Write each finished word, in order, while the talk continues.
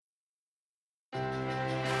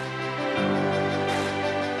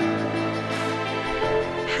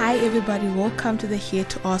Hi everybody, welcome to the Here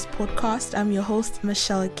to Ask podcast. I'm your host,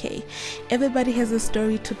 Michelle K. Everybody has a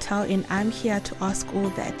story to tell and I'm here to ask all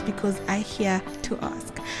that because I here to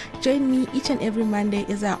ask. Join me each and every Monday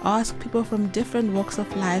as I ask people from different walks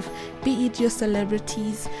of life, be it your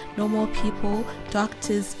celebrities, normal people,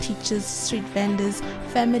 doctors, teachers, street vendors,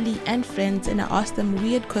 family and friends, and I ask them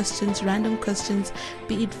weird questions, random questions,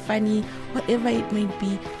 be it funny, whatever it may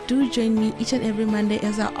be. Do join me each and every Monday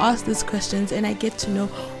as I ask these questions and I get to know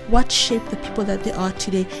what shaped the people that they are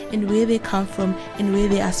today and where they come from and where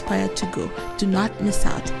they aspire to go. Do not miss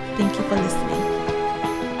out. Thank you for listening.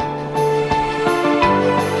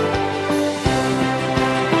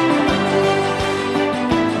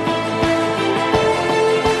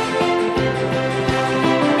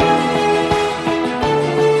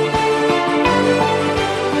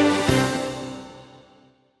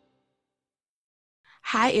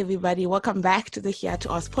 Hi everybody, welcome back to the Here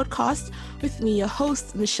to Ask podcast with me, your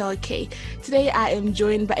host, Michelle K. Today I am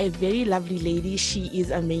joined by a very lovely lady. She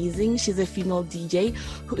is amazing. She's a female DJ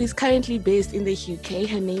who is currently based in the UK.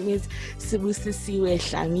 Her name is Sibusisiwe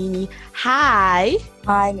Dlamini. Hi.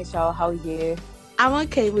 Hi Michelle, how are you? I'm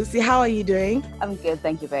okay, Busi. How are you doing? I'm good,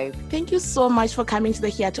 thank you, babe. Thank you so much for coming to the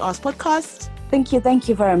Here to Ask podcast. Thank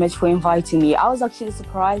you very much for inviting me. I was actually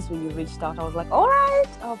surprised when you reached out. I was like, all right,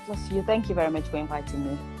 oh bless you. Thank you very much for inviting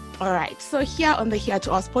me. All right, so here on the Here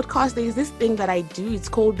to Ask podcast, there's this thing that I do. It's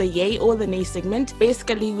called the Yay or the Nay segment.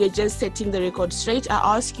 Basically, we're just setting the record straight.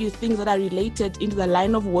 I ask you things that are related into the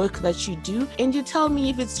line of work that you do, and you tell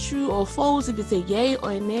me if it's true or false, if it's a yay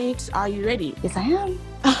or a nay. Are you ready? Yes, I am.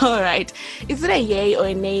 All right. Is it a yay or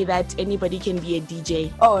a nay that anybody can be a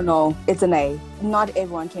DJ? Oh no, it's a nay. Not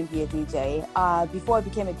everyone can be a DJ. Before I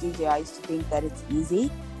became a DJ, I used to think that it's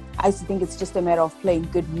easy. I used to think it's just a matter of playing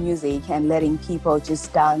good music and letting people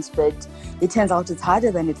just dance, but it turns out it's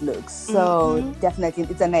harder than it looks. So Definitely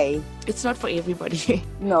it's an A. It's not for everybody.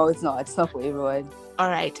 No, it's not. It's not for everyone. All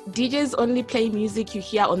right. DJs only play music you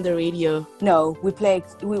hear on the radio. No,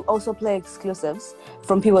 we also play exclusives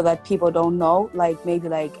from people that people don't know, like maybe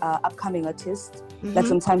upcoming artists. Like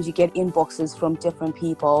sometimes you get inboxes from different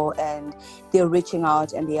people and they're reaching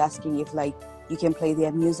out and they're asking if you can play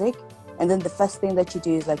their music. And then the first thing that you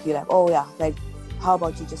do is you're like, oh yeah, how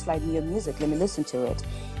about you just slide me your music? Let me listen to it.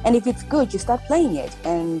 And if it's good, you start playing it.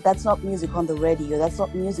 And that's not music on the radio. That's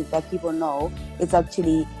not music that people know.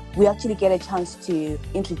 We actually get a chance to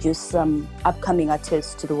introduce some upcoming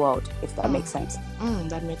artists to the world, if that makes sense.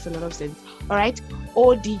 That makes a lot of sense. All right.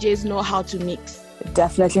 All DJs know how to mix.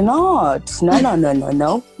 Definitely not.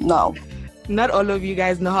 No. Not all of you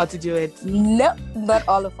guys know how to do it. No, not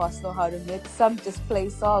all of us know how to mix. Some just play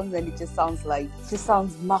songs and it just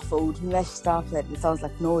sounds muffled, meshed up, and it sounds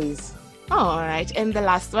like noise. Oh, all right. And the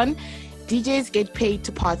last one, DJs get paid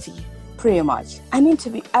to party. Pretty much. I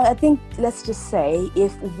think, let's just say,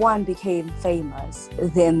 if one became famous,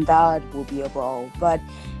 then that would be a goal. But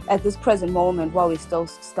at this present moment, while we're still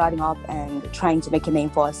starting up and trying to make a name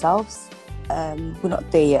for ourselves, we're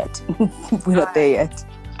not there yet.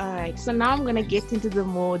 All right, so now I'm going to get into the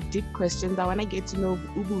more deep questions. I want to get to know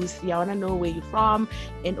Ubusi. I want to know where you're from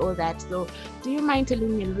and all that. So do you mind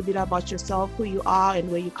telling me a little bit about yourself, who you are and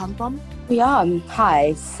where you come from? Yeah,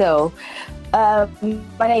 hi. So my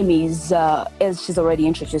name is, as she's already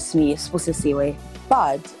introduced me, Sibusisiwe,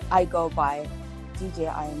 but I go by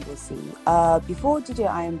DJ Ayambusi. Before DJ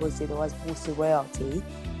Ayambusi, there was Busi Royalty.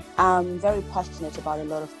 I'm very passionate about a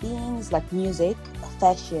lot of things like music,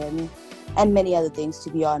 fashion, and many other things, to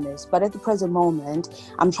be honest. But at the present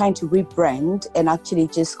moment, I'm trying to rebrand and actually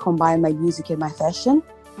just combine my music and my fashion.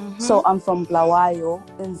 So I'm from Bulawayo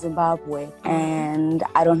in Zimbabwe, and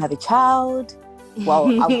I don't have a child. Well,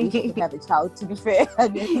 I wish I could have a child, to be fair,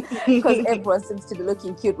 because everyone seems to be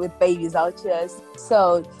looking cute with babies out here.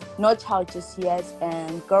 So no child just yet,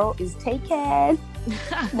 and girl is taken.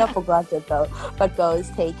 Not for granted though, but girl is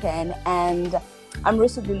taken. And I'm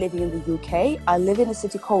recently living in the UK. I live in a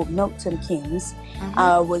city called Milton Keynes.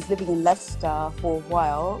 I was living in Leicester for a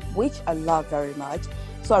while, which I love very much.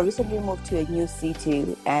 So I recently moved to a new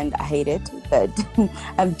city and I hate it, but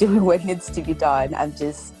I'm doing what needs to be done. I'm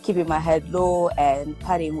just keeping my head low and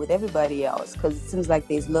partying with everybody else because it seems like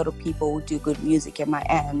there's a lot of people who do good music at my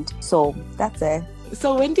end. So that's it.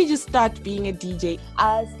 So when did you start being a DJ?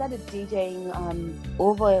 I started DJing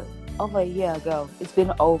over a year ago. It's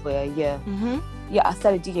been over a year. Yeah, I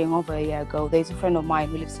started DJing over a year ago. There's a friend of mine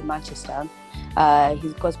who lives in Manchester He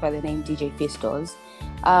goes by the name DJ Fistos.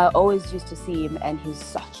 Always used to see him, and he's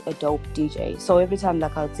such a dope DJ. So every time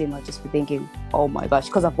like I would see him, I'd just be thinking, oh my gosh,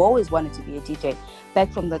 because I've always wanted to be a DJ.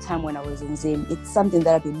 Back from the time when I was in Zim, it's something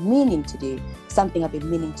that I've been meaning to do, something I've been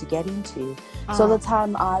meaning to get into. So the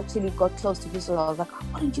time I actually got close to Fistos, I was like,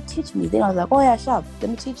 why don't you teach me? Then I was like, oh yeah, sure, let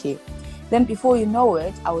me teach you. Then before you know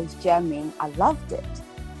it, I was jamming. I loved it.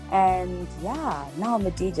 And yeah, now I'm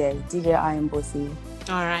a DJ I Am Bossy.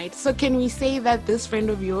 All right. So can we say that this friend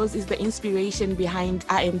of yours is the inspiration behind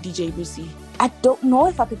I Am DJ Busi? I don't know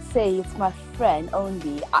if I could say it's my friend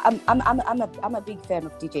only. I'm a big fan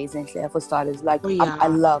of DJ Zinhle, for starters. Like, I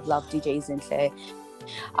love DJ Zinhle.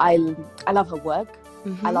 I love her work.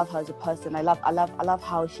 Mm-hmm. I love her as a person. I love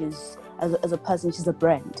how she's as a person. She's a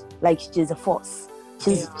brand. Like, she's a force.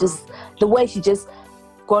 She's just the way she just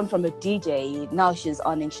gone from a DJ. Now she's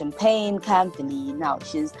on in Champagne Company. Now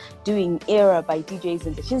she's doing Era by DJ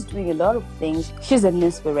Zinhle. She's doing a lot of things. She's an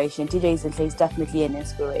inspiration. DJ Zinhle is definitely an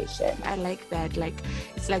inspiration. I like that. Like,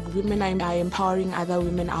 it's like women are empowering other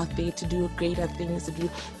women out there to do greater things,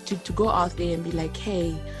 to go out there and be like,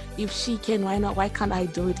 hey, if she can, why not? Why can't I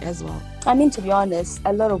do it as well? I mean, to be honest,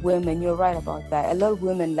 a lot of women, you're right about that. A lot of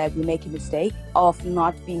women, like, we make a mistake of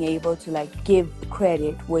not being able to, like, give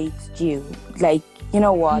credit where it's due. Like, you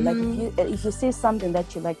know what? Mm-hmm. Like, if you see something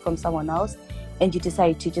that you like from someone else and you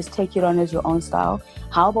decide to just take it on as your own style,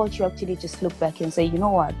 how about you actually just look back and say, you know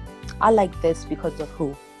what? I like this because of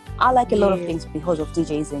who? I like a lot of things because of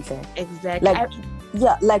DJ Zinhle. Exactly.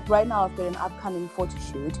 Like right now I've got an upcoming photo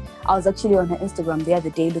shoot. I was actually on her Instagram the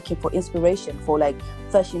other day looking for inspiration, for like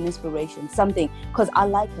fashion inspiration, something, because I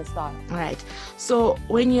like her style. Right. So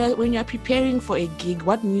when you're preparing for a gig,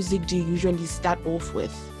 what music do you usually start off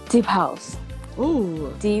with? Deep house.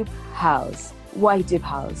 Ooh. Deep house. Why deep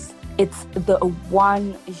house? It's the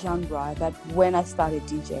one genre that when I started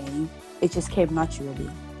DJing, it just came naturally.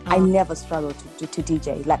 I never struggled to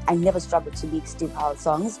DJ. Like, I never struggled to mix deep house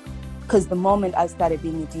songs, because the moment I started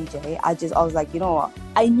being a DJ, I was like, you know what?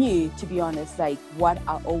 I knew, to be honest, like, what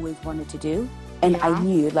I always wanted to do. And I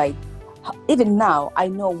knew, like, even now, I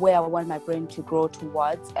know where I want my brain to grow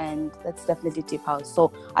towards, and that's definitely deep house.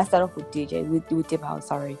 So I start off with DJ, with deep house,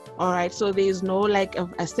 sorry. All right, so there's no, like,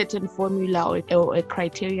 a certain formula or a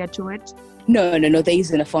criteria to it? No, there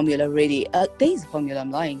isn't a formula really. There is a formula, I'm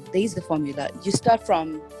lying. There is a formula. You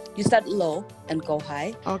start low and go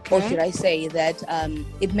high. Okay. Or should I say that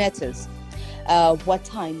it matters what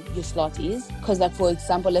time your slot is. Because, like, for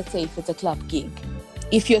example, let's say if it's a club gig,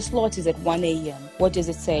 if your slot is at 1 a.m., what does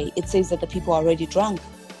it say? It says that the people are already drunk.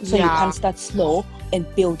 So you can't start slow and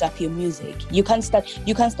build up your music. You can't start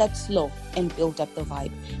slow and build up the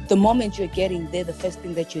vibe. The moment you're getting there, the first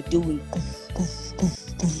thing that you're doing,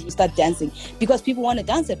 you start dancing, because people want to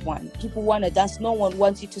dance at 1. People want to dance. No one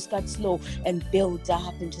wants you to start slow and build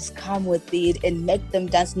up and just come with it and make them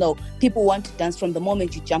dance. No, people want to dance from the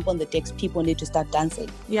moment you jump on the decks. People need to start dancing.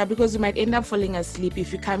 Yeah, because you might end up falling asleep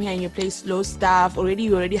if you come here and you play slow stuff. You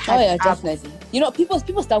already have. Oh yeah, definitely. You know, people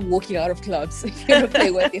start walking out of clubs if you don't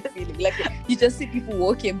play what they're feeling. Like, you just see people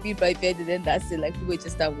walking beat by bed, and then that's it. Like, people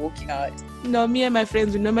just start walking out. No, me and my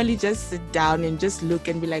friends, we normally just sit down and just look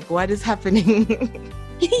and be like, what is happening?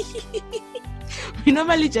 We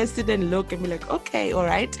normally just sit and look and be like, okay, all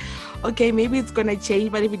right, okay, maybe it's gonna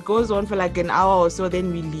change, but if it goes on for like an hour or so,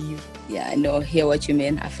 then we leave. Yeah, I know, hear what you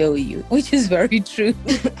mean. I feel you, which is very true.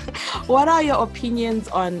 What are your opinions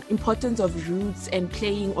on importance of roots and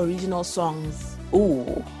playing original songs?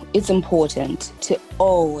 Ooh, it's important to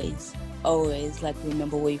always like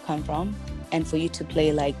remember where you come from, and for you to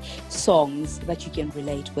play like songs that you can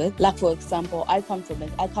relate with. Like, for example, I come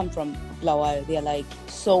from Bulawayo. There are like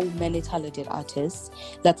so many talented artists.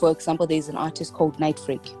 Like, for example, there's an artist called Night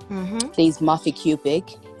Freak. Mm-hmm. There's Murphy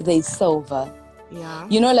Cubic. There's Silver. Yeah.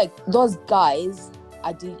 You know, like, those guys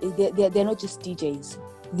they're not just DJs.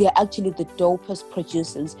 They're actually the dopest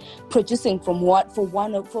producers, producing for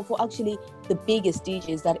actually the biggest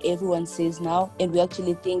DJs that everyone sees now. And we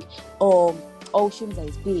actually think, Shimza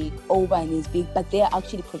is big, Oban is big, but they're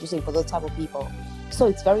actually producing for those type of people. So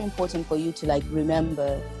it's very important for you to like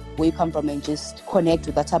remember where you come from and just connect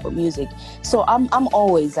with that type of music. So I'm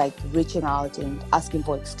always like reaching out and asking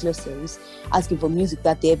for exclusives, asking for music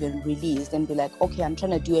that they haven't released, and be like, okay, I'm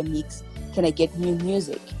trying to do a mix. Can I get new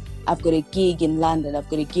music? I've got a gig in London. I've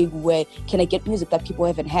got a gig where can I get music that people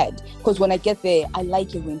haven't had? Because when I get there, I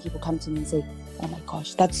like it when people come to me and say, oh my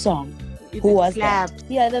gosh, that song, who was that?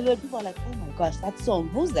 Yeah, people are like, oh my my gosh, that song,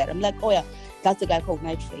 who's that? I'm like, oh yeah, that's a guy called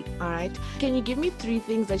Night Freak. All right. Can you give me 3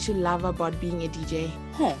 things that you love about being a DJ?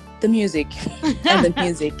 The music and the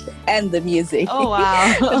music and the music. Oh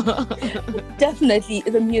wow. Definitely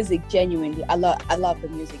the music, genuinely. I love the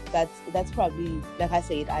music. That's probably, like I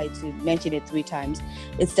said, I had to mention it 3 times.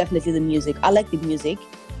 It's definitely the music. I like the music.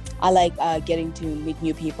 I like getting to meet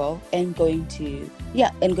new people and going to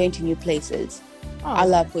new places. Oh. I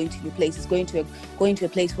love going to new places, going to a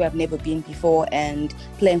place where I've never been before and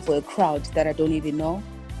playing for a crowd that I don't even know.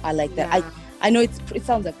 I like that. Yeah. I know it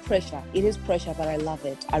sounds like pressure. It is pressure, but I love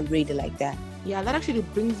it. I really like that. Yeah, that actually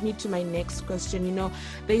brings me to my next question. You know,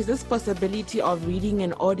 there's this possibility of reading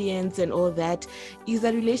an audience and all that. Is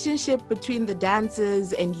the relationship between the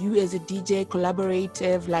dancers and you as a DJ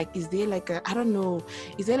collaborative? Like, is there like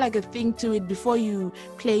is there like a thing to it before you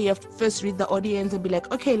play? You have to first read the audience and be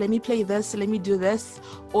like, okay, let me play this, let me do this,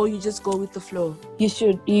 or you just go with the flow?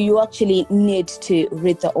 You actually need to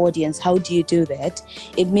read the audience. How do you do that?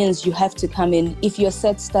 It means you have to come in. If your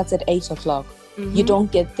set starts at 8 o'clock, you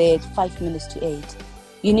don't get there 5 minutes to 8.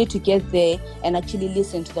 You need to get there and actually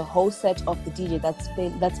listen to the whole set of the DJ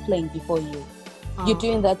that's playing before you. You're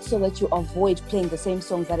doing that so that you avoid playing the same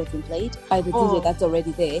songs that have been played by the DJ that's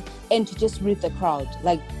already there, and to just read the crowd.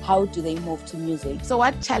 Like, how do they move to music? So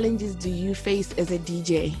what challenges do you face as a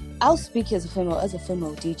DJ? I'll speak as a female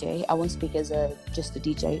DJ. I won't speak as just a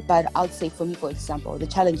DJ. But I'll say, for me, for example, the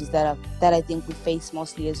challenges that I think we face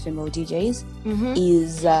mostly as female DJs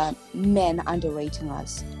is men underrating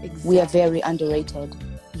us. Exactly. We are very underrated,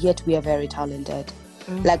 yet we are very talented.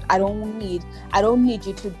 Like, I don't need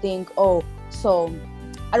you to think, so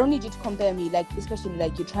I don't need you to compare me, like, especially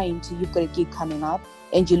like you've got a gig coming up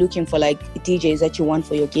and you're looking for like DJs that you want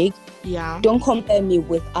for your gig. Yeah. Don't compare me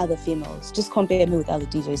with other females. Just compare me with other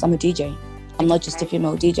DJs. I'm a DJ. I'm not just a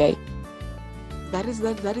female DJ. That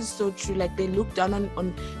is so true. Like, they look down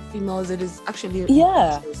on females. It is actually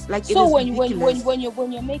like, so when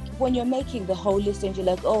you're making the whole list and you're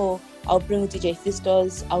like, oh, I'll bring with DJ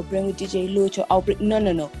Fistos, I'll bring with DJ Lucho,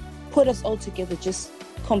 no. Put us all together. Just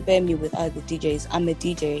compare me with other DJs. I'm a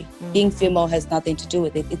DJ. Being female has nothing to do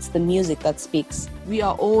with it. It's the music that speaks. We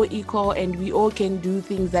are all equal and we all can do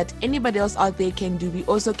things that anybody else out there can do. We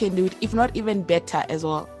also can do it, if not even better as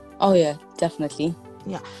well. Oh yeah, definitely.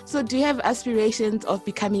 Yeah. So do you have aspirations of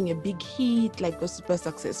becoming a big hit, like go super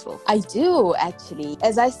successful? I do, actually.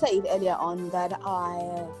 As I said earlier on, that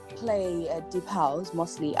I play deep house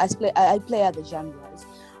mostly. I play other genres,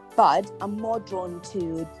 but I'm more drawn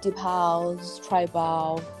to deep house,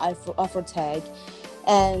 tribal, Afro-tech.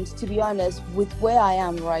 And to be honest, with where I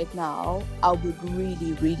am right now, I would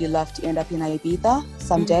really, really love to end up in Ibiza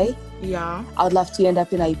someday. Yeah. I would love to end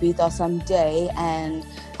up in Ibiza someday, and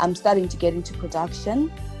I'm starting to get into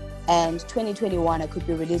production. And 2021, I could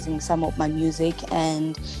be releasing some of my music.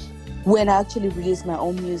 And when I actually release my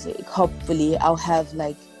own music, hopefully I'll have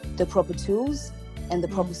like the proper tools and the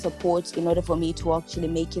proper support in order for me to actually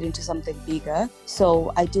make it into something bigger.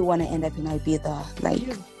 So I do want to end up in Ibiza. Like,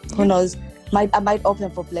 who knows? I might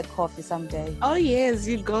open for Black Coffee someday. Oh yes,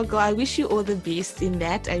 you go. I wish you all the best in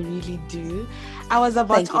that. I really do. I was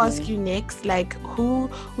about to ask you next, like,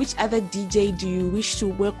 which other DJ do you wish to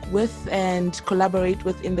work with and collaborate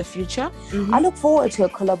with in the future? I look forward to a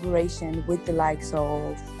collaboration with the likes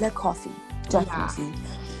of Black Coffee, definitely. Yeah.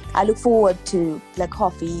 I look forward to Black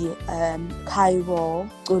Coffee, Cairo,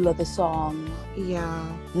 Ulo the Song,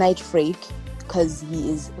 Night Freak, because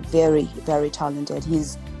he is very, very talented.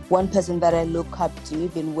 He's one person that I look up to.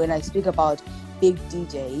 Even when I speak about big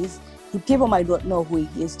DJs, people might not know who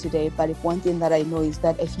he is today, but if one thing that I know is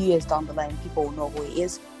that a few years down the line, people will know who he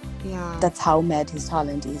is. Yeah. That's how mad his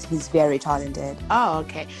talent is. He's very talented. Oh,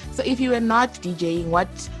 okay. So if you were not DJing, what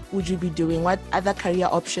would you be doing? What other career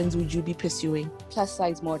options would you be pursuing? Plus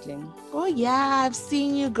size modeling. Oh yeah, I've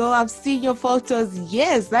seen you go. I've seen your photos.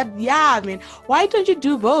 Yes, I mean, why don't you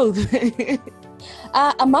do both?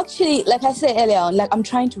 I'm actually, like I said earlier on, like, I'm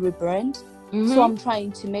trying to rebrand. So I'm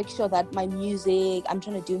trying to make sure that my music, I'm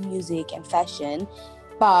trying to do music and fashion,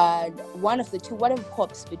 but one of the two, whatever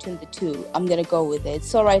pops between the two, I'm going to go with it.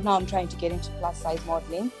 So right now I'm trying to get into plus size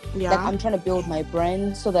modeling. Yeah. Like, I'm trying to build my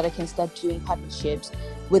brand so that I can start doing partnerships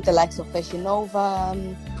with the likes of Fashion Nova,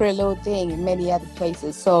 Prelude Thing, and many other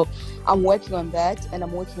places. So I'm working on that, and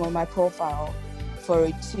I'm working on my profile for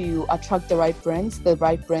it to attract the right brands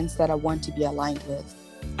that I want to be aligned with.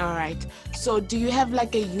 All right. So do you have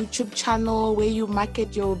like a YouTube channel where you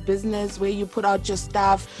market your business, where you put out your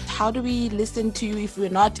stuff? How do we listen to you if we're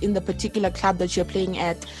not in the particular club that you're playing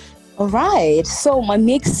at? All right. So my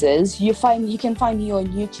mixes, you can find me on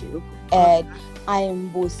YouTube at I am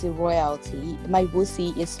Busi Royalty. My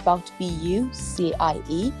Busi is spelled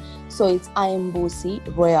Bucie. So it's I am Busi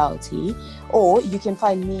Royalty. Or you can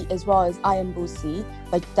find me as well as I am Busi,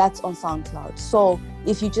 but that's on SoundCloud. So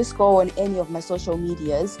if you just go on any of my social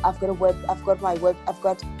medias, I've got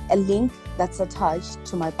a link that's attached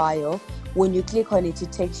to my bio. When you click on it,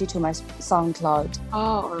 it takes you to my SoundCloud. Oh,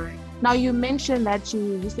 all right. Now you mentioned that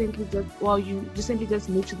you recently just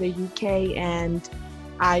moved to the UK, and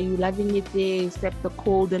are you loving it there, except the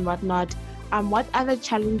cold and whatnot? What other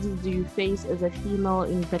challenges do you face as a female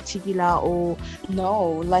in particular? Or no,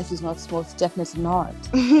 life is not smooth, definitely not.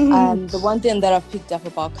 The one thing that I've picked up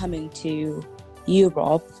about coming to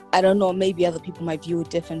Europe, I don't know, maybe other people might view it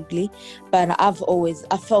differently, but I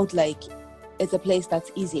felt like it's a place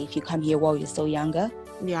that's easy if you come here while you're still younger.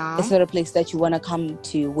 Yeah. It's not a place that you want to come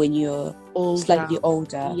to when you're slightly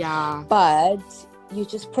older. Yeah. But you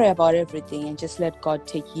just pray about everything and just let God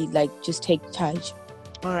take just take charge.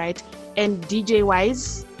 All right. And DJ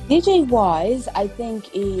wise, I think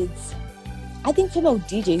female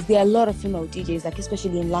DJs, there are a lot of female DJs, like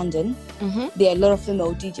especially in London. There are a lot of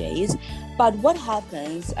female DJs. But what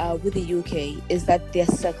happens with the UK is that there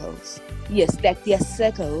are circles. Yes, like there are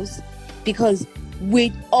circles, because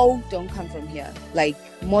we all don't come from here. Like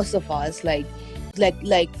most of us, like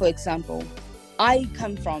for example, I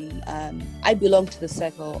come from, I belong to the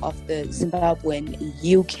circle of the Zimbabwean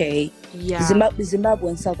UK,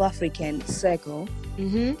 Zimbabwean South African circle.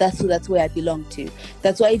 That's where I belong to.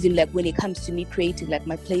 That's why even like when it comes to me creating like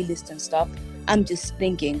my playlist and stuff, I'm just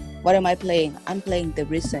thinking, what am I playing? I'm playing the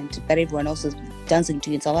recent that everyone else is dancing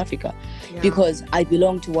to in South Africa, because I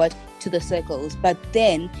belong to the circles. But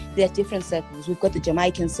then there are different circles. We've got the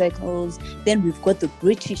Jamaican circles, then we've got the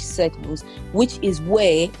British circles, which is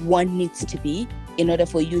where one needs to be in order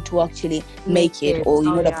for you to actually make it, or in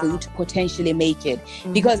order for you to potentially make it.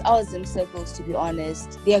 Because our Zim circles, to be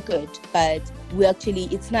honest, they're good, but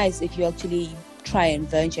it's nice if you actually try and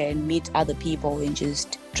venture and meet other people and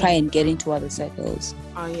just try and get into other circles.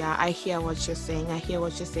 Oh yeah, I hear what you're saying.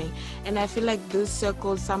 And I feel like those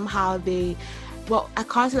circles somehow I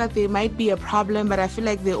can't say that they might be a problem, but I feel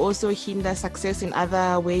like they also hinder success in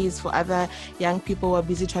other ways for other young people who are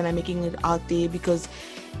busy trying to making it out there, because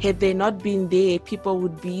had they not been there, people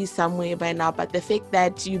would be somewhere by now. But the fact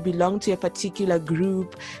that you belong to a particular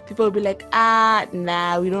group, people will be like,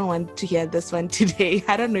 nah, we don't want to hear this one today.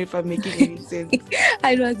 I don't know if I'm making any sense.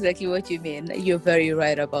 I know exactly what you mean. You're very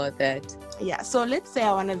right about that. Yeah, so let's say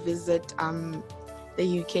I want to visit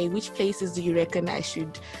the UK. Which places do you reckon I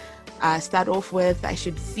should start off with, I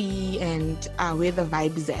should see, and where the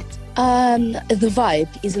vibe is at? The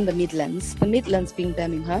vibe is in the Midlands. The Midlands being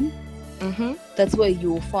Birmingham. That's where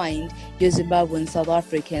you'll find your Zimbabwean South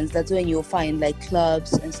Africans. That's when you'll find like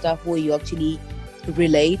clubs and stuff where you actually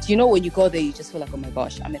relate. You know, when you go there, you just feel like, oh my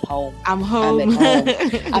gosh, I'm at home. I'm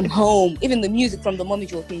home. Even the music, from the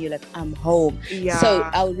moment you walk in, you're like, I'm home. Yeah. So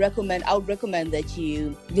I would recommend that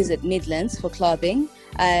you visit Midlands for clubbing,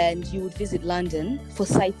 and you would visit London for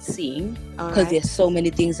sightseeing, because there's so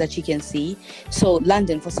many things that you can see. So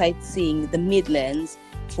London for sightseeing, the Midlands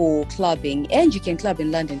for clubbing, and you can club in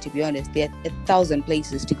London, to be honest. There are 1,000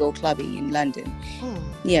 places to go clubbing in London.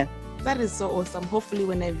 Yeah. That is so awesome. Hopefully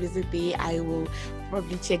when I visit there, I will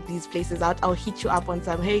probably check these places out. I'll hit you up on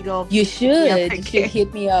some, hey girl. You should. You should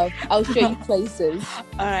hit me up. I'll show you places.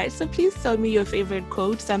 All right. So please tell me your favorite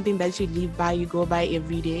quote, something that you live by, you go by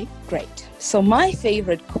every day. Great. So my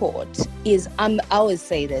favorite quote is, I always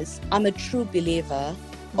say this, I'm a true believer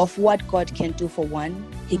of what God can do for one,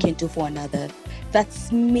 He can do for another.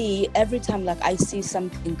 That's me. Every time like I see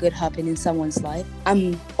something good happen in someone's life,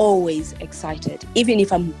 I'm always excited. Even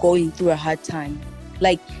if I'm going through a hard time,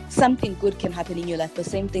 like something good can happen in your life. The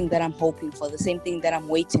same thing that I'm hoping for, the same thing that I'm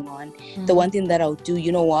waiting on, the one thing that I'll do,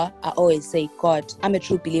 you know what? I always say, God, I'm a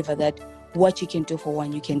true believer that what you can do for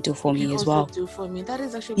one, you can do for me as well. Do for me. That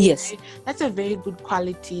is actually that's a very good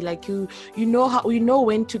quality. Like you know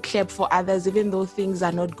when to clap for others, even though things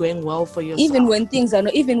are not going well for yourself. Even when things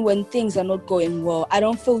are not going well, I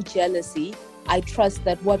don't feel jealousy. I trust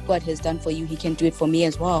that what God has done for you, He can do it for me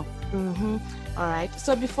as well. All right.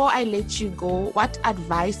 So before I let you go, what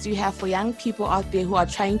advice do you have for young people out there who are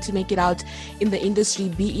trying to make it out in the industry,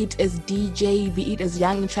 be it as DJ, be it as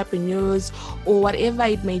young entrepreneurs, or whatever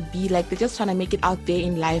it may be? Like they're just trying to make it out there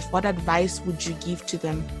in life. What advice would you give to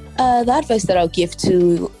them? The advice that I'll give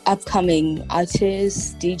to upcoming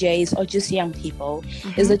artists, DJs, or just young people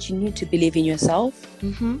is that you need to believe in yourself.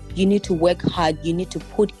 You need to work hard. You need to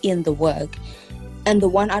put in the work. And the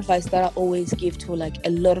one advice that I always give to like a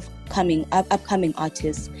lot of upcoming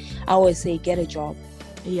artists, I always say, get a job.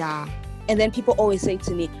 Yeah. And then people always say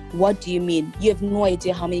to me, what do you mean? You have no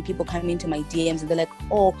idea how many people come into my DMs and they're like,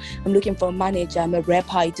 oh, I'm looking for a manager, I'm a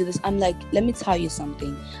rapper, I do this. I'm like, let me tell you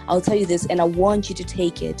something. I'll tell you this and I want you to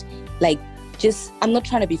take it. Like, I'm not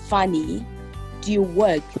trying to be funny. Do you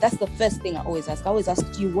work? That's the first thing I always ask. I always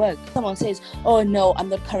ask, do you work? Someone says, oh no, I'm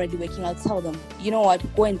not currently working. I'll tell them, you know what,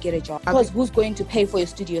 go and get a job. Because who's going to pay for your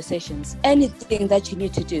studio sessions? Anything that you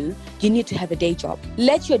need to do, you need to have a day job.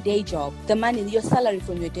 Let your day job, the money, your salary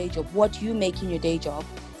from your day job, what you make in your day job,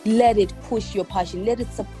 let it push your passion. Let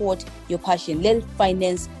it support your passion. Let it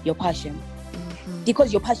finance your passion.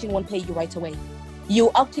 Because your passion won't pay you right away.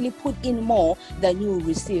 You actually put in more than you will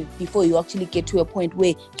receive before you actually get to a point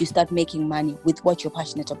where you start making money with what you're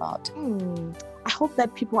passionate about. I hope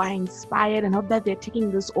that people are inspired and hope that they're taking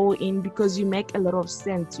this all in because you make a lot of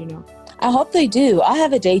sense, you know. I hope they do. I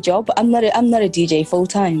have a day job. I'm not a DJ full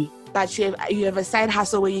time. But you have a side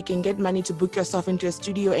hustle where you can get money to book yourself into a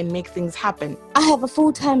studio and make things happen. I have a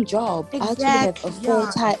full-time job. Exactly.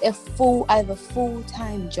 I have a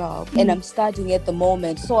full-time job and I'm studying at the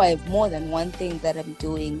moment. So I have more than one thing that I'm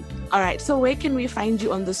doing. All right. So where can we find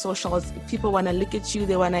you on the socials? If people want to look at you,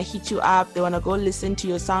 they want to hit you up, they want to go listen to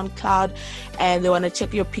your SoundCloud and they want to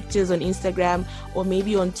check your pictures on Instagram or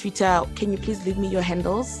maybe on Twitter. Can you please leave me your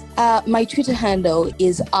handles? My Twitter handle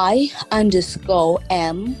is I_M_Wusi.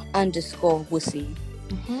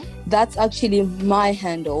 That's actually my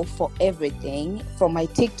handle for everything. From my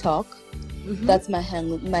TikTok, that's my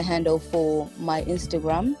handle for my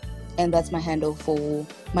Instagram, and that's my handle for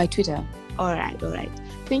my Twitter. All right.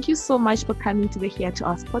 Thank you so much for coming to the Here to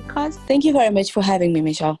Ask podcast. Thank you very much for having me,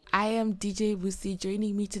 Michelle. I am DJ Wusi.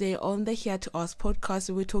 Joining me today on the Here to Ask podcast,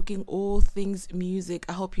 we're talking all things music.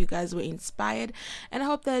 I hope you guys were inspired and I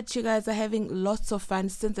hope that you guys are having lots of fun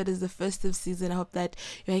since it is the festive season. I hope that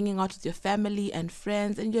you're hanging out with your family and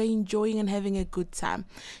friends and you're enjoying and having a good time.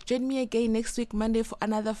 Join me again next week, Monday, for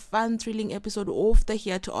another fun, thrilling episode of the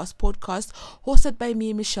Here to Ask podcast, hosted by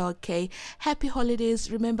me, Michelle K. Happy holidays.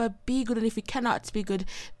 Remember, be good, and if you cannot be good,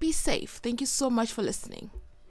 be safe. Thank you so much for listening.